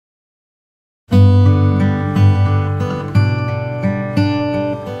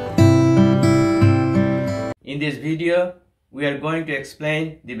this video, we are going to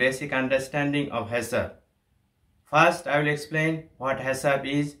explain the basic understanding of HACCP. First, I will explain what HACCP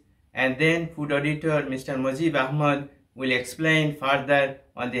is, and then Food Auditor Mr. Mujib Ahmad will explain further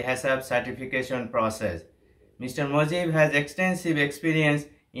on the HACCP certification process. Mr. Mujib has extensive experience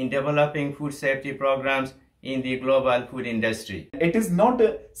in developing food safety programs in the global food industry. It is not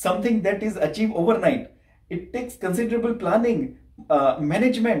something that is achieved overnight. It takes considerable planning,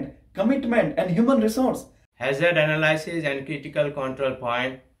 management, commitment, and human resource. Hazard analysis and critical control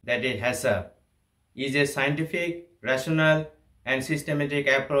point, that is HACCP, is a scientific, rational, and systematic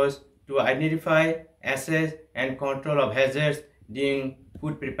approach to identify, assess, and control of hazards during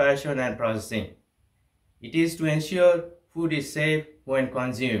food preparation and processing. It is to ensure food is safe when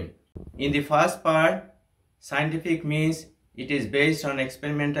consumed. In the first part, scientific means it is based on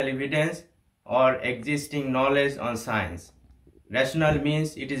experimental evidence or existing knowledge on science. Rational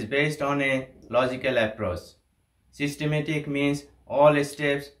means it is based on a logical approach. Systematic means all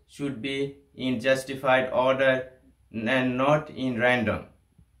steps should be in justified order and not in random.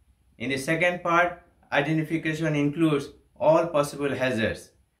 In the second part, identification includes all possible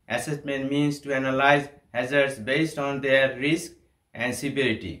hazards. Assessment means to analyze hazards based on their risk and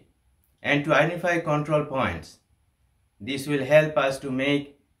severity, and to identify control points. This will help us to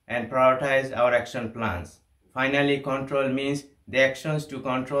make and prioritize our action plans. Finally, control means the actions to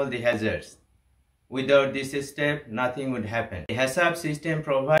control the hazards. Without this step, nothing would happen. The HACCP system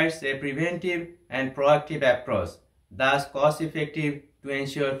provides a preventive and proactive approach, thus cost-effective to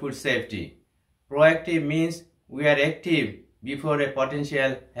ensure food safety. Proactive means we are active before a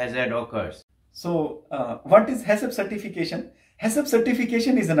potential hazard occurs. So, what is HACCP certification? HACCP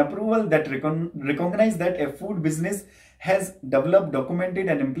certification is an approval that recognizes that a food business has developed, documented,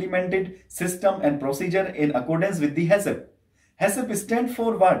 and implemented system and procedure in accordance with the HACCP. HACCP stands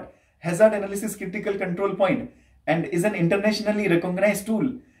for what? Hazard Analysis Critical Control Point, and is an internationally recognized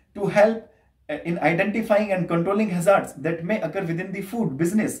tool to help in identifying and controlling hazards that may occur within the food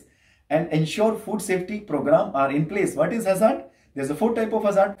business and ensure food safety program are in place. What is hazard? There's a 4 type of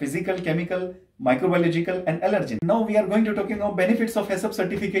hazard: physical, chemical, microbiological, and allergen. Now we are going to talking about benefits of HACCP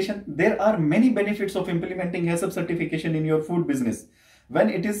certification. There are many benefits of implementing HACCP certification in your food business.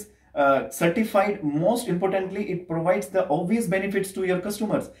 When it is certified, most importantly, it provides the obvious benefits to your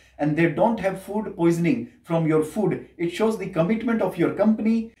customers, and they don't have food poisoning from your food. It shows the commitment of your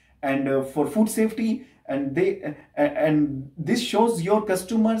company and for food safety, and this shows your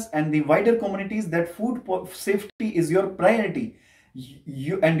customers and the wider communities that food safety is your priority.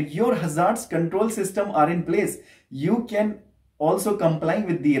 Your hazards control system are in place. You can also comply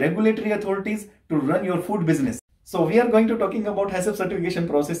with the regulatory authorities to run your food business. So we are going to talking about HACCP certification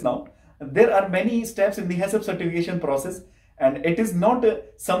process now. There are many steps in the HACCP certification process, and it is not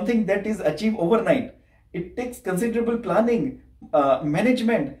something that is achieved overnight. It takes considerable planning,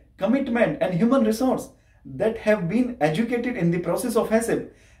 management, commitment, and human resource that have been educated in the process of HACCP.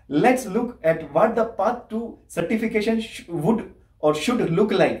 Let's look at what the path to certification would or should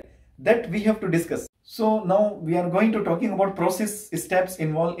look like, that we have to discuss. So now we are going to talking about process steps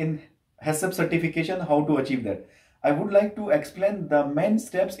involved in HACCP certification, how to achieve that. I would like to explain the main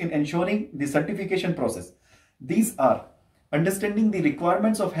steps in ensuring the certification process. These are: understanding the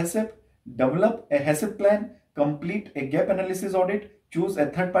requirements of HACCP, develop a HACCP plan, complete a gap analysis audit, choose a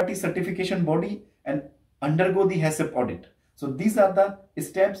third-party certification body, and undergo the HACCP audit. So these are the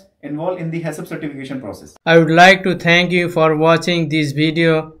steps involved in the HACCP certification process. I would like to thank you for watching this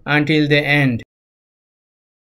video until the end.